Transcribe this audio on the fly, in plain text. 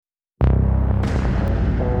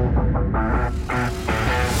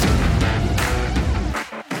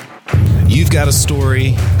got a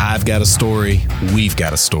story, I've got a story, we've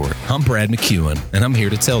got a story. I'm Brad McEwen, and I'm here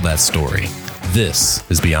to tell that story. This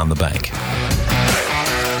is Beyond the Bank.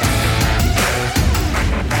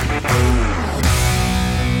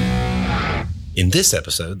 In this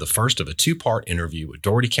episode, the first of a two-part interview with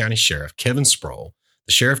Dougherty County Sheriff Kevin Sproul,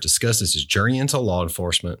 the sheriff discusses his journey into law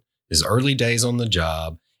enforcement, his early days on the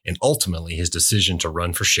job, and ultimately his decision to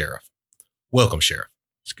run for sheriff. Welcome, Sheriff.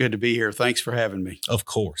 It's good to be here. Thanks for having me. Of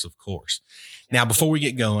course, of course. Now, before we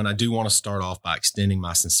get going, I do want to start off by extending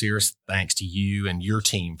my sincerest thanks to you and your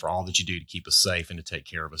team for all that you do to keep us safe and to take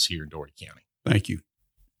care of us here in Dougherty County. Thank you.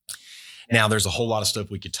 Now, there's a whole lot of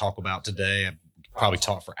stuff we could talk about today. I could probably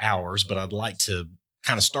talk for hours, but I'd like to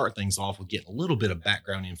kind of start things off with getting a little bit of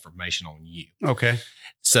background information on you. Okay.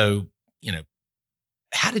 So,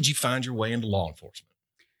 how did you find your way into law enforcement?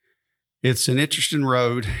 It's an interesting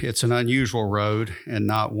road. It's an unusual road and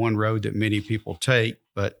not one road that many people take.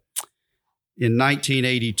 But in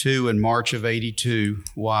 1982, in March of 82,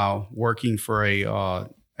 while working for a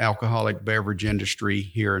alcoholic beverage industry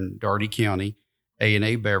here in Dougherty County,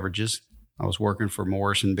 A&A Beverages, I was working for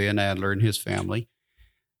Morris and Ben Adler and his family.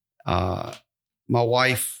 My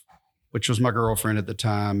wife, which was my girlfriend at the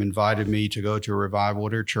time, invited me to go to a revival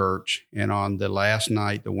at her church. And on the last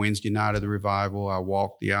night, the Wednesday night of the revival, I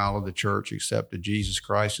walked the aisle of the church, accepted Jesus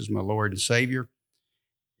Christ as my Lord and Savior.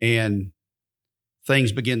 And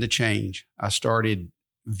things began to change. I started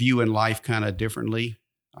viewing life kind of differently.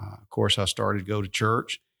 Of course, I started to go to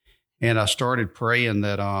church. And I started praying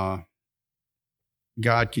that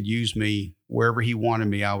God could use me wherever he wanted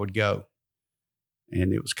me, I would go.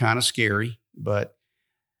 And it was kind of scary, but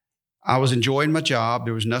I was enjoying my job.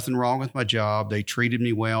 There was nothing wrong with my job. They treated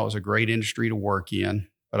me well. It was a great industry to work in,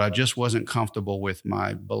 but I just wasn't comfortable with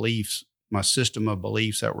my beliefs, my system of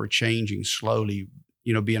beliefs that were changing slowly,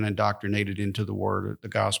 being indoctrinated into the word, the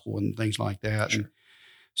gospel and things like that. Sure. And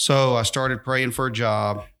so I started praying for a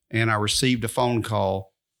job, and I received a phone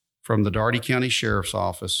call from the Dougherty County Sheriff's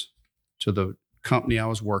Office to the company I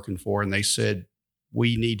was working for, and they said,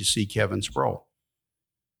 "We need to see Kevin Sproul."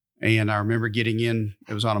 And I remember getting in,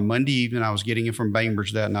 it was on a Monday evening. I was getting in from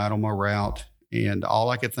Bainbridge that night on my route. And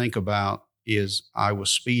all I could think about is I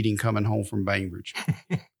was speeding coming home from Bainbridge.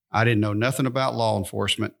 I didn't know nothing about law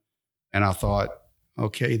enforcement. And I thought,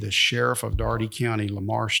 okay, the sheriff of Dougherty County,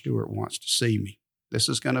 Lamar Stewart, wants to see me. This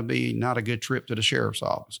is going to be not a good trip to the sheriff's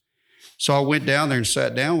office. So I went down there and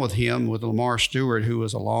sat down with him, with Lamar Stewart, who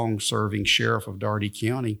was a long-serving sheriff of Dougherty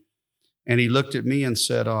County. And he looked at me and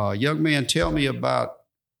said, young man, tell me about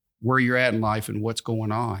where you're at in life and what's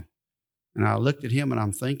going on. And I looked at him and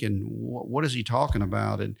I'm thinking, what is he talking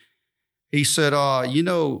about? And he said,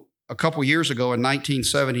 a couple years ago in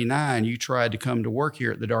 1979, you tried to come to work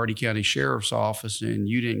here at the Dougherty County Sheriff's Office and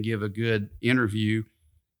you didn't give a good interview.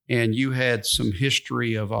 And you had some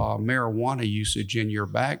history of marijuana usage in your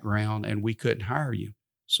background and we couldn't hire you.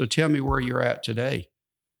 So tell me where you're at today.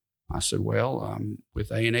 I said, well, I'm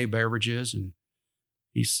with A&A Beverages. And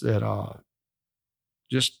he said,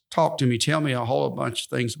 just talk to me. Tell me a whole bunch of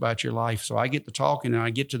things about your life. So I get to talking and I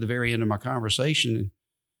get to the very end of my conversation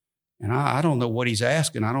and I don't know what he's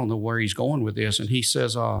asking. I don't know where he's going with this. And he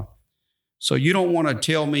says, so you don't want to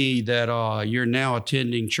tell me that you're now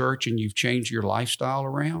attending church and you've changed your lifestyle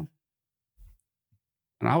around?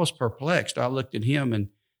 And I was perplexed. I looked at him and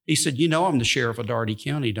he said, I'm the sheriff of Dougherty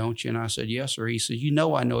County, don't you? And I said, yes, sir. He said,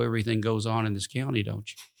 I know everything goes on in this county,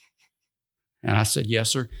 don't you? And I said, yes,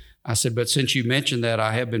 sir. I said, but since you mentioned that,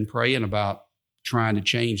 I have been praying about trying to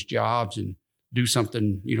change jobs and do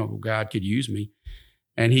something, God could use me.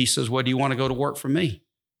 And he says, well, do you want to go to work for me?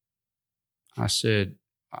 I said,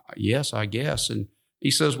 yes, I guess. And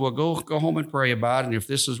he says, well, go home and pray about it. And if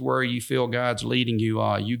this is where you feel God's leading you,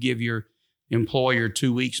 you give your employer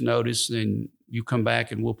 2 weeks notice, then you come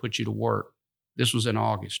back and we'll put you to work. This was in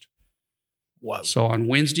August. Wow. So on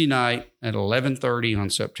Wednesday night at 11:30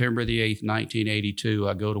 on September the 8th, 1982,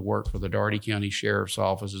 I go to work for the Dougherty County Sheriff's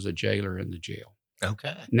Office as a jailer in the jail.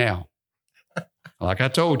 Okay. Now, like I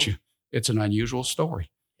told you, it's an unusual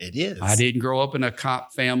story. It is. I didn't grow up in a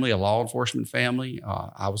cop family, a law enforcement family.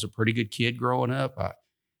 I was a pretty good kid growing up.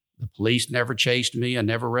 The police never chased me. I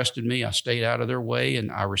never arrested me. I stayed out of their way,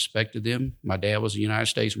 and I respected them. My dad was a United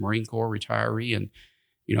States Marine Corps retiree, and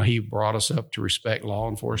he brought us up to respect law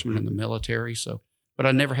enforcement and the military. But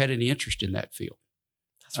I never had any interest in that field.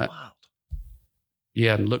 That's wild.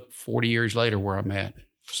 Yeah, and look, 40 years later, where I'm at.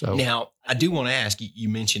 So now, I do want to ask, you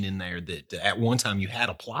mentioned in there that at one time you had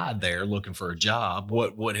applied there looking for a job.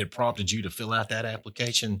 What had prompted you to fill out that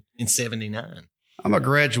application in 79? I'm a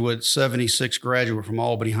graduate, 76 graduate from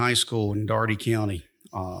Albany High School in Dougherty County.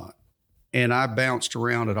 And I bounced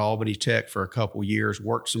around at Albany Tech for a couple years,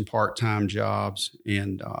 worked some part-time jobs,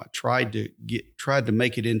 and tried to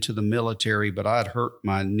make it into the military, but I'd hurt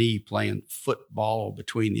my knee playing football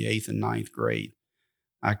between the 8th and ninth grade.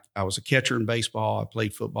 I was a catcher in baseball. I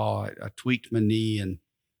played football. I tweaked my knee, and a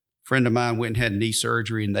friend of mine went and had knee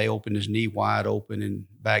surgery, and they opened his knee wide open. And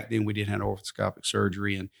back then we didn't have orthoscopic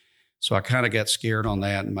surgery. And so I kind of got scared on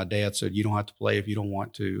that. And my dad said, you don't have to play if you don't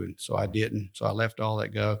want to. And so I didn't. So I let all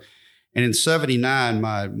that go. And in 79,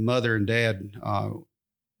 my mother and dad,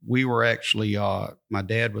 we were actually, my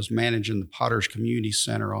dad was managing the Potters Community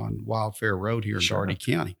Center on Wildfare Road here in Dougherty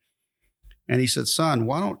County. And he said, son,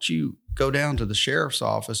 why don't you go down to the sheriff's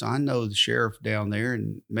office? I know the sheriff down there,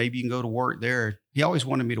 and maybe you can go to work there. He always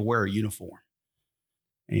wanted me to wear a uniform.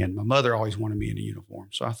 And my mother always wanted me in a uniform.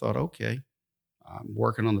 So I thought, okay, I'm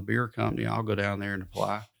working on the beer company. I'll go down there and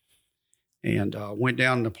apply. And went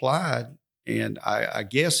down and applied. And I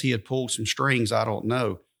guess he had pulled some strings. I don't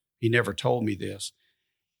know. He never told me this.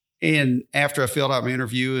 And after I filled out my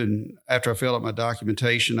interview and after I filled out my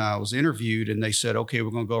documentation, I was interviewed, and they said, okay,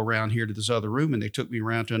 we're going to go around here to this other room. And they took me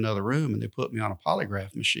around to another room, and they put me on a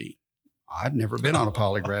polygraph machine. I'd never been on a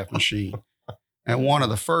polygraph machine. And one of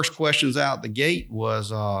the first questions out the gate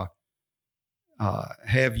was,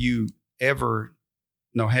 have you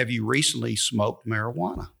recently smoked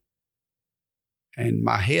marijuana? And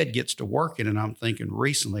my head gets to working, and I'm thinking,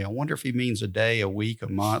 recently, I wonder if he means a day, a week,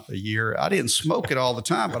 a month, a year. I didn't smoke it all the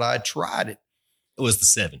time, but I tried it. It was the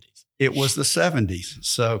 70s. It was the 70s.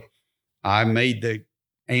 So I made the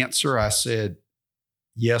answer. I said,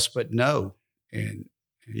 yes, but no. And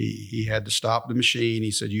he had to stop the machine.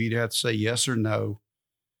 He said, you either have to say yes or no.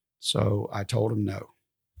 So I told him no.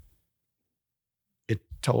 It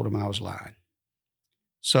told him I was lying.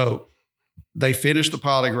 So they finished the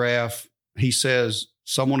polygraph. He says,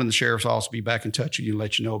 someone in the sheriff's office will be back in touch with you and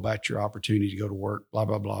let you know about your opportunity to go to work, blah,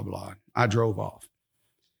 blah, blah, blah. I drove off.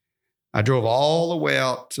 I drove all the way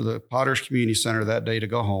out to the Potters Community Center that day to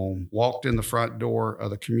go home, walked in the front door of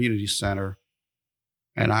the community center,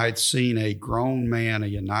 and I'd seen a grown man, a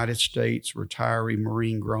United States retiree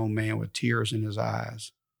Marine grown man with tears in his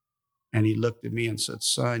eyes. And he looked at me and said,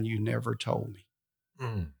 son, you never told me.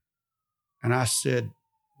 And I said,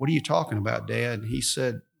 what are you talking about, Dad? And he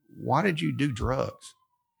said, why did you do drugs?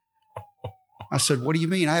 I said, what do you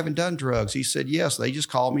mean? I haven't done drugs. He said, yes, they just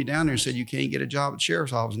called me down there and said, you can't get a job at the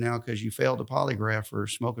sheriff's office now because you failed the polygraph for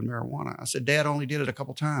smoking marijuana. I said, Dad only did it a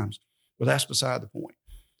couple times. Well, that's beside the point.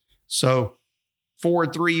 So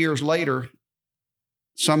 3 years later,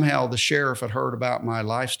 somehow the sheriff had heard about my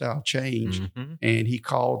lifestyle change, and he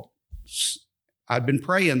called. I'd been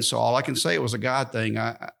praying, so all I can say it was a God thing.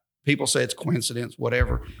 People say it's coincidence,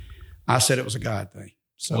 whatever. I said it was a God thing.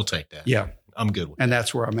 So we'll take that. Yeah. I'm good with and that.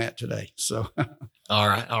 That's where I'm at today. So, all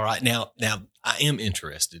right. Now I am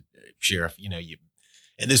interested, Sheriff. You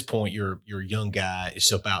at this point, you're a young guy.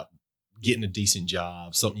 It's about getting a decent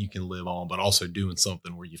job, something you can live on, but also doing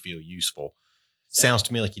something where you feel useful. Sounds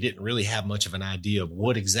to me like you didn't really have much of an idea of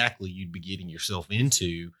what exactly you'd be getting yourself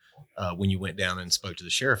into when you went down and spoke to the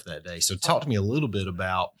sheriff that day. So talk to me a little bit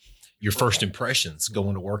about your first impressions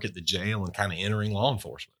going to work at the jail and kind of entering law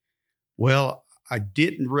enforcement. Well, I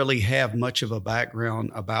didn't really have much of a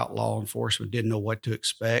background about law enforcement, didn't know what to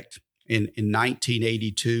expect. In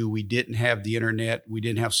 1982, we didn't have the internet. We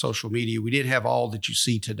didn't have social media. We didn't have all that you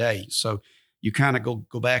see today. So you kind of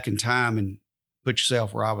go back in time and put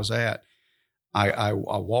yourself where I was at. I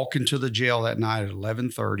walk into the jail that night at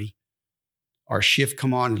 11:30. Our shift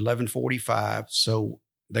come on at 11:45. So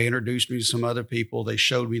they introduced me to some other people. They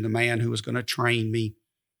showed me the man who was going to train me.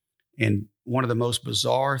 And one of the most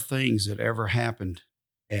bizarre things that ever happened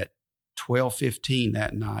at 12:15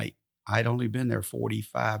 that night, I'd only been there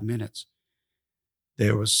 45 minutes.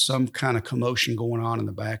 There was some kind of commotion going on in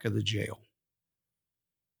the back of the jail.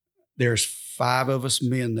 There's 5 of us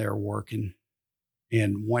men there working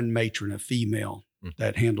and one matron, a female,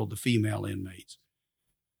 that handled the female inmates.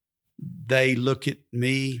 They look at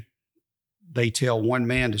me. They tell one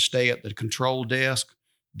man to stay at the control desk.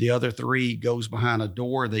 The other 3 goes behind a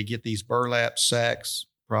door. They get these burlap sacks,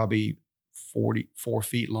 probably 4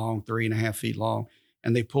 feet long, 3.5 feet long,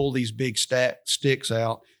 and they pull these big sticks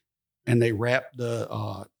out, and they wrap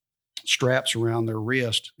the straps around their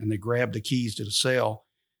wrist, and they grab the keys to the cell,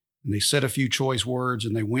 and they said a few choice words,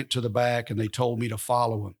 and they went to the back, and they told me to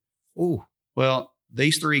follow them. Ooh, well,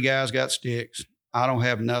 these 3 guys got sticks. I don't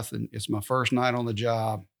have nothing. It's my first night on the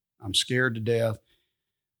job. I'm scared to death.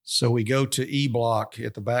 So we go to E Block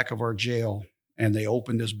at the back of our jail, and they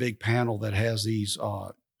open this big panel that has these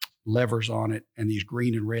levers on it and these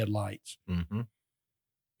green and red lights.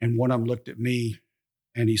 And one of them looked at me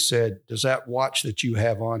And he said, does that watch that you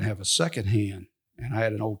have on have a second hand? And I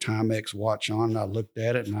had an old Timex watch on, and I looked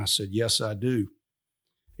at it and I said, yes, I do.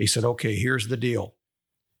 He said, okay, here's the deal.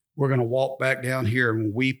 We're going to walk back down here, and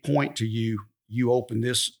when we point to you, you open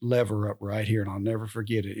this lever up right here. And I'll never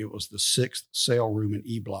forget it. It was the 6th cell room in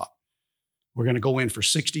E Block. We're going to go in for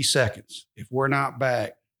 60 seconds. If we're not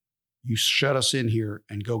back, you shut us in here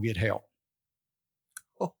and go get help.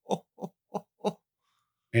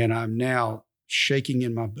 And I'm now shaking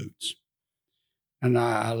in my boots. And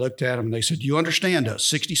I looked at them and they said, do you understand us?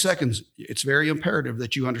 60 seconds. It's very imperative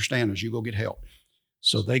that you understand us. You go get help.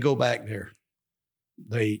 So they go back there.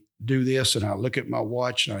 They do this, and I look at my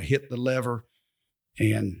watch and I hit the lever,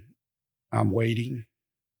 and I'm waiting.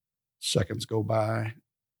 Seconds go by,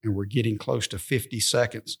 and we're getting close to 50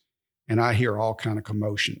 seconds. And I hear all kind of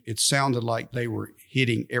commotion. It sounded like they were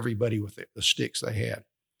hitting everybody with the sticks they had.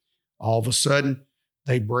 All of a sudden,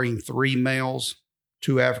 they bring 3 males,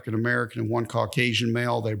 2 African-American and 1 Caucasian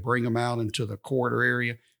male. They bring them out into the corridor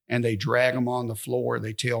area, and they drag them on the floor.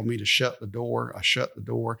 They tell me to shut the door. I shut the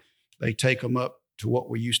door. They take them up to what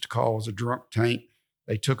we used to call as a drunk tank.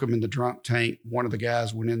 They took them in the drunk tank. One of the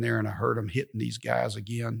guys went in there, and I heard them hitting these guys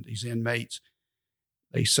again, these inmates.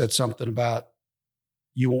 They said something about,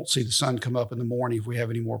 you won't see the sun come up in the morning if we have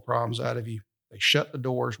any more problems out of you. They shut the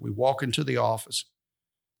doors. We walk into the office,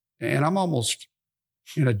 and I'm almost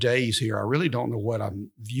in a daze here. I really don't know what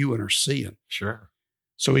I'm viewing or seeing. Sure.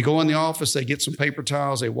 So we go in the office, they get some paper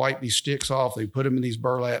towels, they wipe these sticks off, they put them in these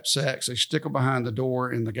burlap sacks, they stick them behind the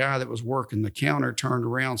door, and the guy that was working the counter turned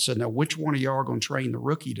around and said, now, which one of y'all are going to train the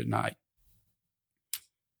rookie tonight?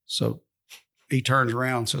 So he turns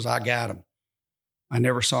around and says, I got him. I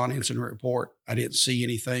never saw an incident report. I didn't see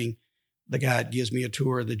anything. The guy gives me a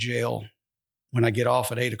tour of the jail. When I get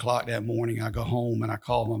off at 8 o'clock that morning, I go home and I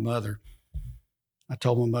call my mother. I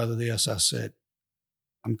told my mother this. I said,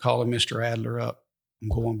 I'm calling Mr. Adler up. I'm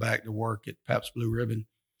going back to work at Pabst Blue Ribbon.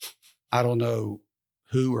 I don't know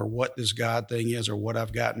who or what this God thing is or what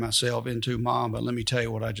I've gotten myself into, Mom, but let me tell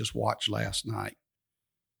you what I just watched last night.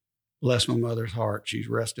 Bless my mother's heart. She's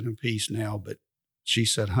resting in peace now, but she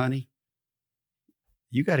said, honey,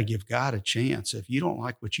 you got to give God a chance. If you don't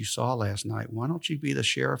like what you saw last night, why don't you be the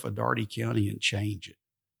sheriff of Daugherty County and change it?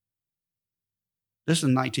 This is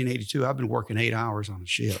in 1982. I've been working 8 hours on a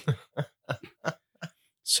shift.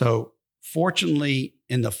 So fortunately,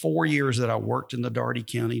 in the 4 years that I worked in the Daugherty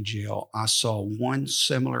County Jail, I saw one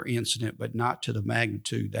similar incident, but not to the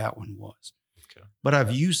magnitude that one was. Okay. But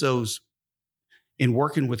I've used those in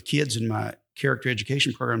working with kids in my character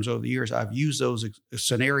education programs over the years. I've used those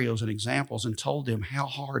scenarios and examples and told them how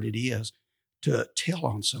hard it is to tell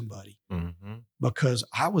on somebody. Mm-hmm. Because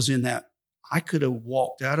I was in that. I could have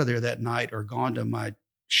walked out of there that night or gone to my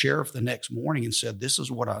sheriff the next morning and said, this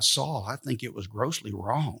is what I saw. I think it was grossly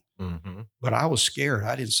wrong. Mm-hmm. But I was scared.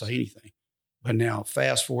 I didn't say anything. But now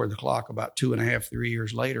fast forward the clock about 2.5, 3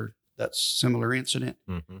 years later, that similar incident.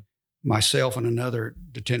 Mm-hmm. Myself and another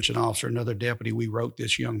detention officer, another deputy, we wrote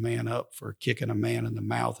this young man up for kicking a man in the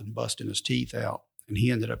mouth and busting his teeth out. And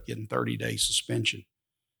he ended up getting 30-day suspension.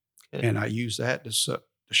 Okay. And I use that to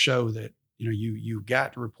show that, you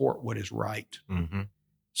got to report what is right. Mm-hmm.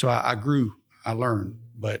 So I grew, I learned,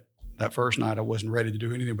 but that first night I wasn't ready to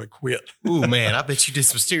do anything but quit. Ooh, man, I bet you did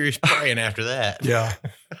some serious praying after that. Yeah,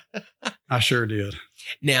 I sure did.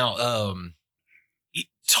 Now,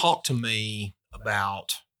 talk to me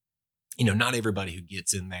about, not everybody who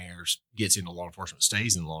gets in there gets into law enforcement,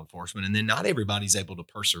 stays in law enforcement. And then not everybody's able to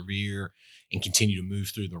persevere and continue to move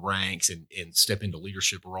through the ranks and step into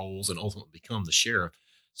leadership roles and ultimately become the sheriff.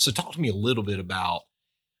 So talk to me a little bit about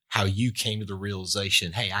how you came to the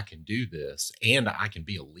realization, hey, I can do this and I can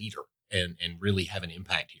be a leader and really have an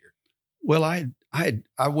impact here. Well, I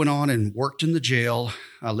went on and worked in the jail.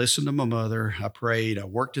 I listened to my mother. I prayed. I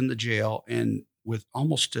worked in the jail. And with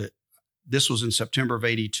this was in September of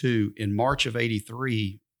 82. In March of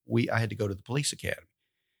 83, I had to go to the police academy.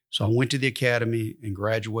 So I went to the academy and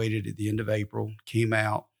graduated at the end of April, came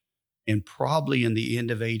out. And probably in the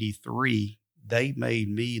end of 83, they made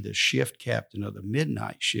me the shift captain of the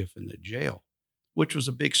midnight shift in the jail, which was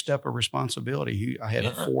a big step of responsibility. I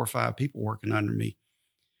had 4 or 5 people working under me.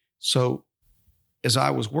 So as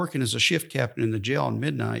I was working as a shift captain in the jail on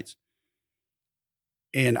midnights,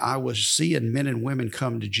 and I was seeing men and women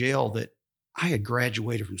come to jail that I had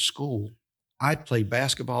graduated from school. I'd played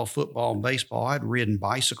basketball, football, and baseball. I'd ridden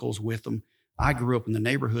bicycles with them. I grew up in the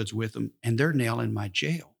neighborhoods with them, and they're now in my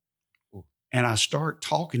jail. Cool. And I start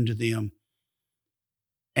talking to them,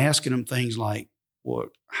 asking them things like, well,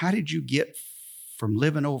 how did you get from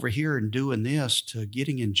living over here and doing this to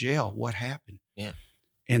getting in jail? What happened? Yeah.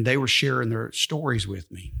 and they were sharing their stories with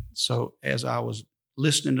me. So as I was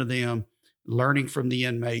listening to them, learning from the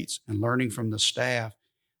inmates and learning from the staff,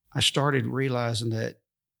 I started realizing that,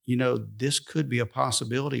 this could be a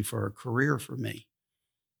possibility for a career for me.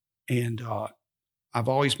 And I've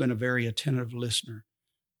always been a very attentive listener.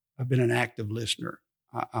 I've been an active listener.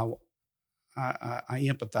 I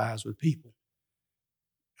empathize with people.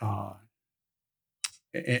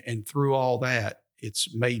 And through all that,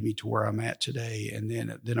 it's made me to where I'm at today. And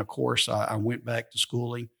then of course, I went back to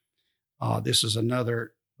schooling. This is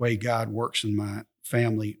another way God works in my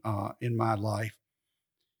family, in my life.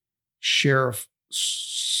 Sheriff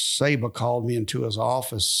Saba called me into his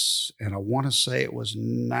office, and I want to say it was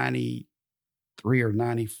 93 or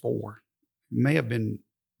 94. It may have been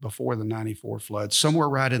before the 94 flood, somewhere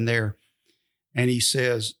right in there. And he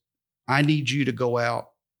says, I need you to go out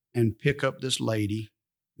and pick up this lady,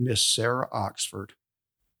 Miss Sarah Oxford,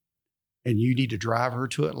 and you need to drive her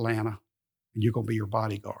to Atlanta, and you're going to be your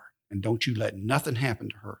bodyguard. And don't you let nothing happen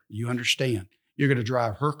to her. You understand? You're going to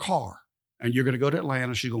drive her car, and you're going to go to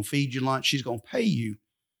Atlanta. She's going to feed you lunch. She's going to pay you.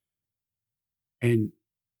 And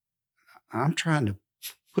I'm trying to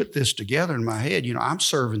put this together in my head. I'm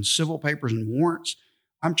serving civil papers and warrants.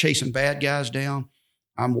 I'm chasing bad guys down.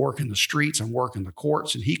 I'm working the streets. I'm working the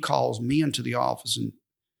courts. And he calls me into the office, and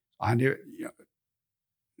I knew,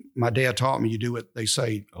 my dad taught me you do what they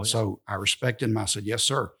say. Oh, yeah. So I respected him. I said, yes,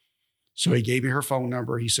 sir. So he gave me her phone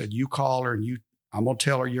number. He said, you call her, and I'm going to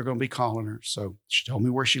tell her you're going to be calling her. So she told me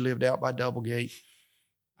where she lived out by Doublegate.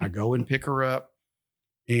 I go and pick her up,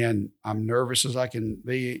 and I'm nervous as I can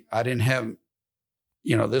be. I didn't have,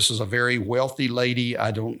 this is a very wealthy lady.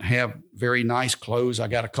 I don't have very nice clothes. I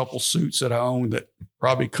got a couple suits that I own that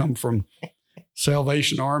probably come from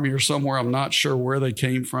Salvation Army or somewhere. I'm not sure where they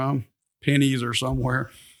came from, Pennies or somewhere.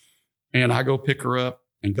 And I go pick her up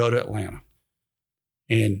and go to Atlanta.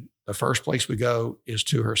 And the first place we go is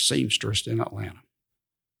to her seamstress in Atlanta.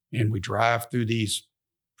 And we drive through these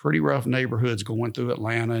pretty rough neighborhoods going through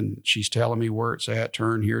Atlanta. And she's telling me where it's at,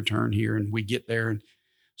 turn here. And we get there. And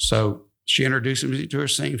so she introduces me to her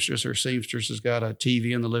seamstress. Her seamstress has got a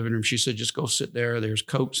TV in the living room. She said, just go sit there. There's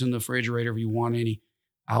Cokes in the refrigerator if you want any.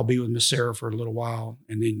 I'll be with Miss Sarah for a little while,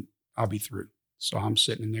 and then I'll be through. So I'm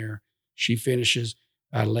sitting in there. She finishes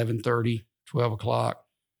at 11:30, 12 o'clock.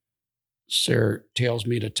 Sarah tells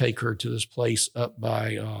me to take her to this place up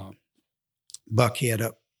by Buckhead,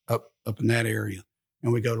 up in that area.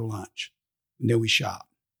 And we go to lunch. And then we shop.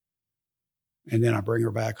 And then I bring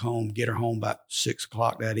her back home, get her home about 6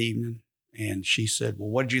 o'clock that evening. And she said, well,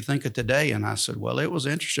 what did you think of today? And I said, well, it was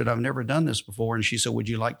interesting. I've never done this before. And she said, would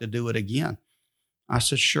you like to do it again? I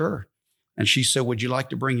said, sure. And she said, would you like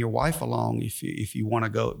to bring your wife along if you want to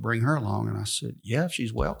go bring her along? And I said, yeah,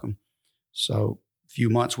 she's welcome. So a few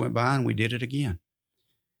months went by and we did it again.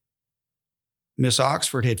 Miss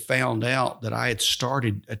Oxford had found out that I had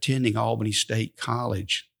started attending Albany State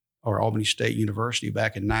College or Albany State University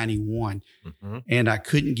back in 91. Mm-hmm. And I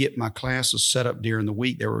couldn't get my classes set up during the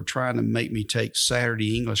week. They were trying to make me take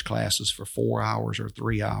Saturday English classes for 4 hours or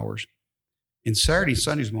 3 hours. And Saturday and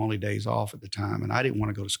Sunday was my only days off at the time, and I didn't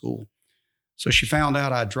want to go to school. So she found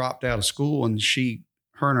out I dropped out of school, and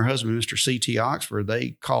her and her husband, Mr. C.T. Oxford,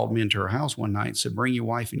 they called me into her house one night and said, bring your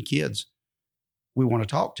wife and kids. We want to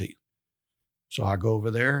talk to you. So I go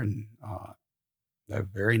over there, and they have a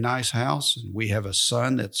very nice house, and we have a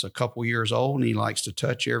son that's a couple years old, and he likes to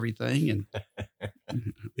touch everything, and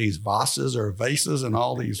these vases and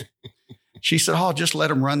all these. She said, oh, just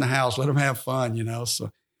let him run the house. Let him have fun,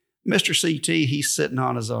 So Mr. C.T., he's sitting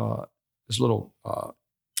on his little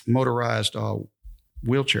motorized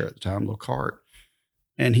wheelchair at the time, little cart.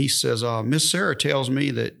 And he says, Miss Sarah tells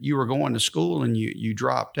me that you were going to school and you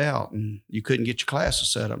dropped out and you couldn't get your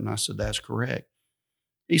classes set up. And I said, that's correct.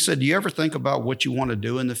 He said, do you ever think about what you want to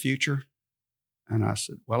do in the future? And I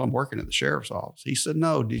said, well, I'm working at the sheriff's office. He said,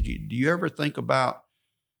 no, do you ever think about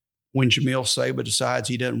when Jamil Saba decides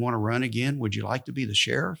he doesn't want to run again, would you like to be the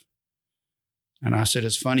sheriff? And I said,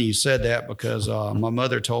 it's funny you said that because my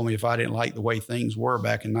mother told me if I didn't like the way things were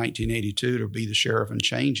back in 1982 to be the sheriff and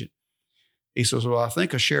change it. He says, well, I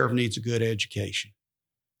think a sheriff needs a good education.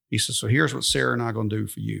 He says, so here's what Sarah and I are going to do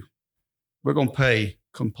for you. We're going to pay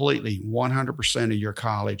completely 100% of your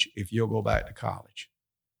college if you'll go back to college.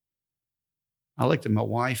 I looked at my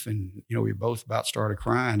wife and, we both about started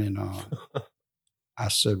crying. And I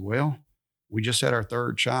said, well, we just had our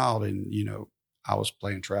third child and, I was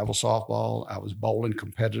playing travel softball. I was bowling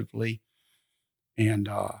competitively. And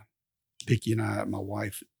Vicki and I, my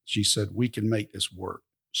wife, she said, we can make this work.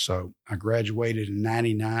 So I graduated in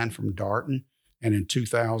 99 from Darton and in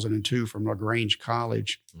 2002 from LaGrange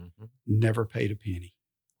College, never paid a penny.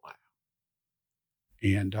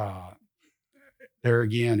 And there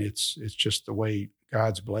again, it's just the way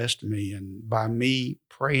God's blessed me. And by me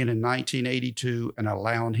praying in 1982 and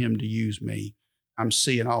allowing him to use me, I'm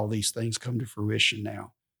seeing all these things come to fruition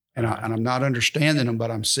now. And I'm not understanding them,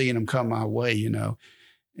 but I'm seeing them come my way, you know.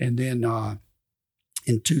 And then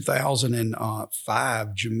in 2005,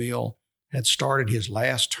 Jamil had started his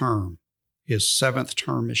last term, his 7th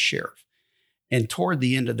term as sheriff. And toward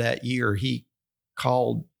the end of that year, he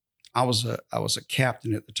called, I was a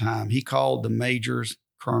captain at the time. He called the majors,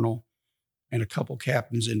 colonel, and a couple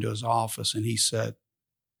captains into his office. And he said,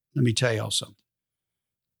 let me tell y'all something.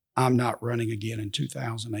 I'm not running again in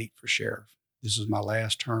 2008 for sheriff. This is my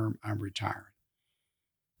last term. I'm retiring.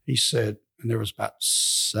 He said, and there was about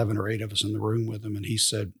 7 or 8 of us in the room with him. And he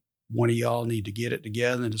said, one of y'all need to get it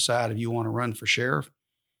together and decide if you want to run for sheriff.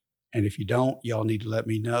 And if you don't, y'all need to let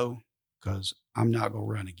me know, because I'm not going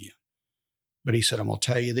to run again. But he said, I'm going to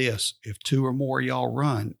tell you this. If 2 or more of y'all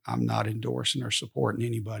run, I'm not endorsing or supporting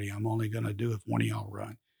anybody. I'm only going to do if one of y'all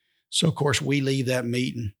run. So, of course, we leave that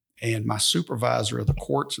meeting. And my supervisor of the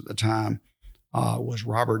courts at the time was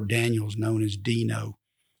Robert Daniels, known as Dino,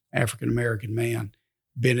 African-American man,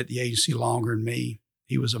 been at the agency longer than me.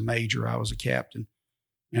 He was a major. I was a captain.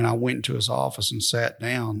 And I went into his office and sat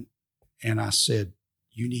down, and I said,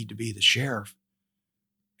 you need to be the sheriff,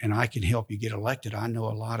 and I can help you get elected. I know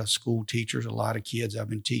a lot of school teachers, a lot of kids I've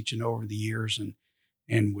been teaching over the years,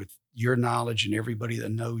 and with your knowledge and everybody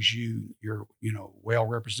that knows you, you're, you know, well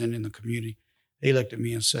represented in the community. He looked at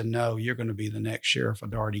me and said, no, you're going to be the next sheriff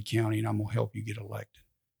of Daugherty County, and I'm going to help you get elected.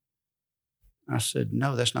 I said,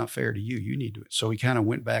 no, that's not fair to you. You need to. So we kind of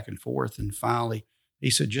went back and forth, and finally he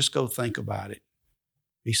said, just go think about it.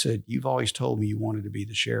 He said, you've always told me you wanted to be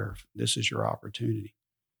the sheriff. This is your opportunity.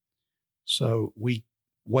 So we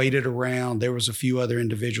waited around. There was a few other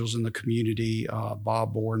individuals in the community.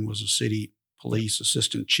 Bob Borden was a city police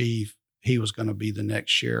assistant chief. He was going to be the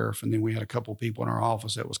next sheriff. And then we had a couple of people in our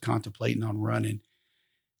office that was contemplating on running.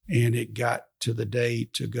 And it got to the day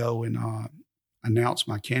to go and announce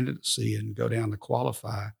my candidacy and go down to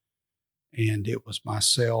qualify. And it was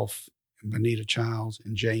myself and Benita Childs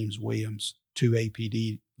and James Williams, 2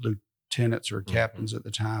 APD lieutenants or captains at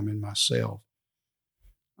the time, and myself.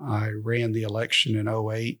 I ran the election in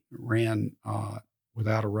 2008, ran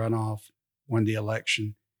without a runoff, won the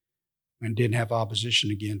election, and didn't have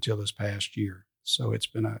opposition again until this past year. So it's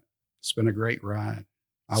been a great ride.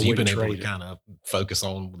 So you've been able to kind of focus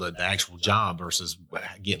on the actual job versus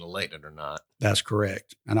getting elected or not. That's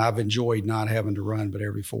correct. And I've enjoyed not having to run but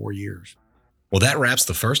every 4 years. Well, that wraps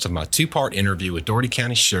the first of my 2-part interview with Daugherty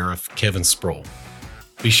County Sheriff Kevin Sproul.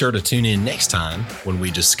 Be sure to tune in next time when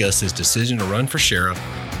we discuss his decision to run for sheriff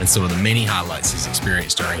and some of the many highlights he's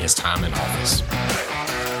experienced during his time in office.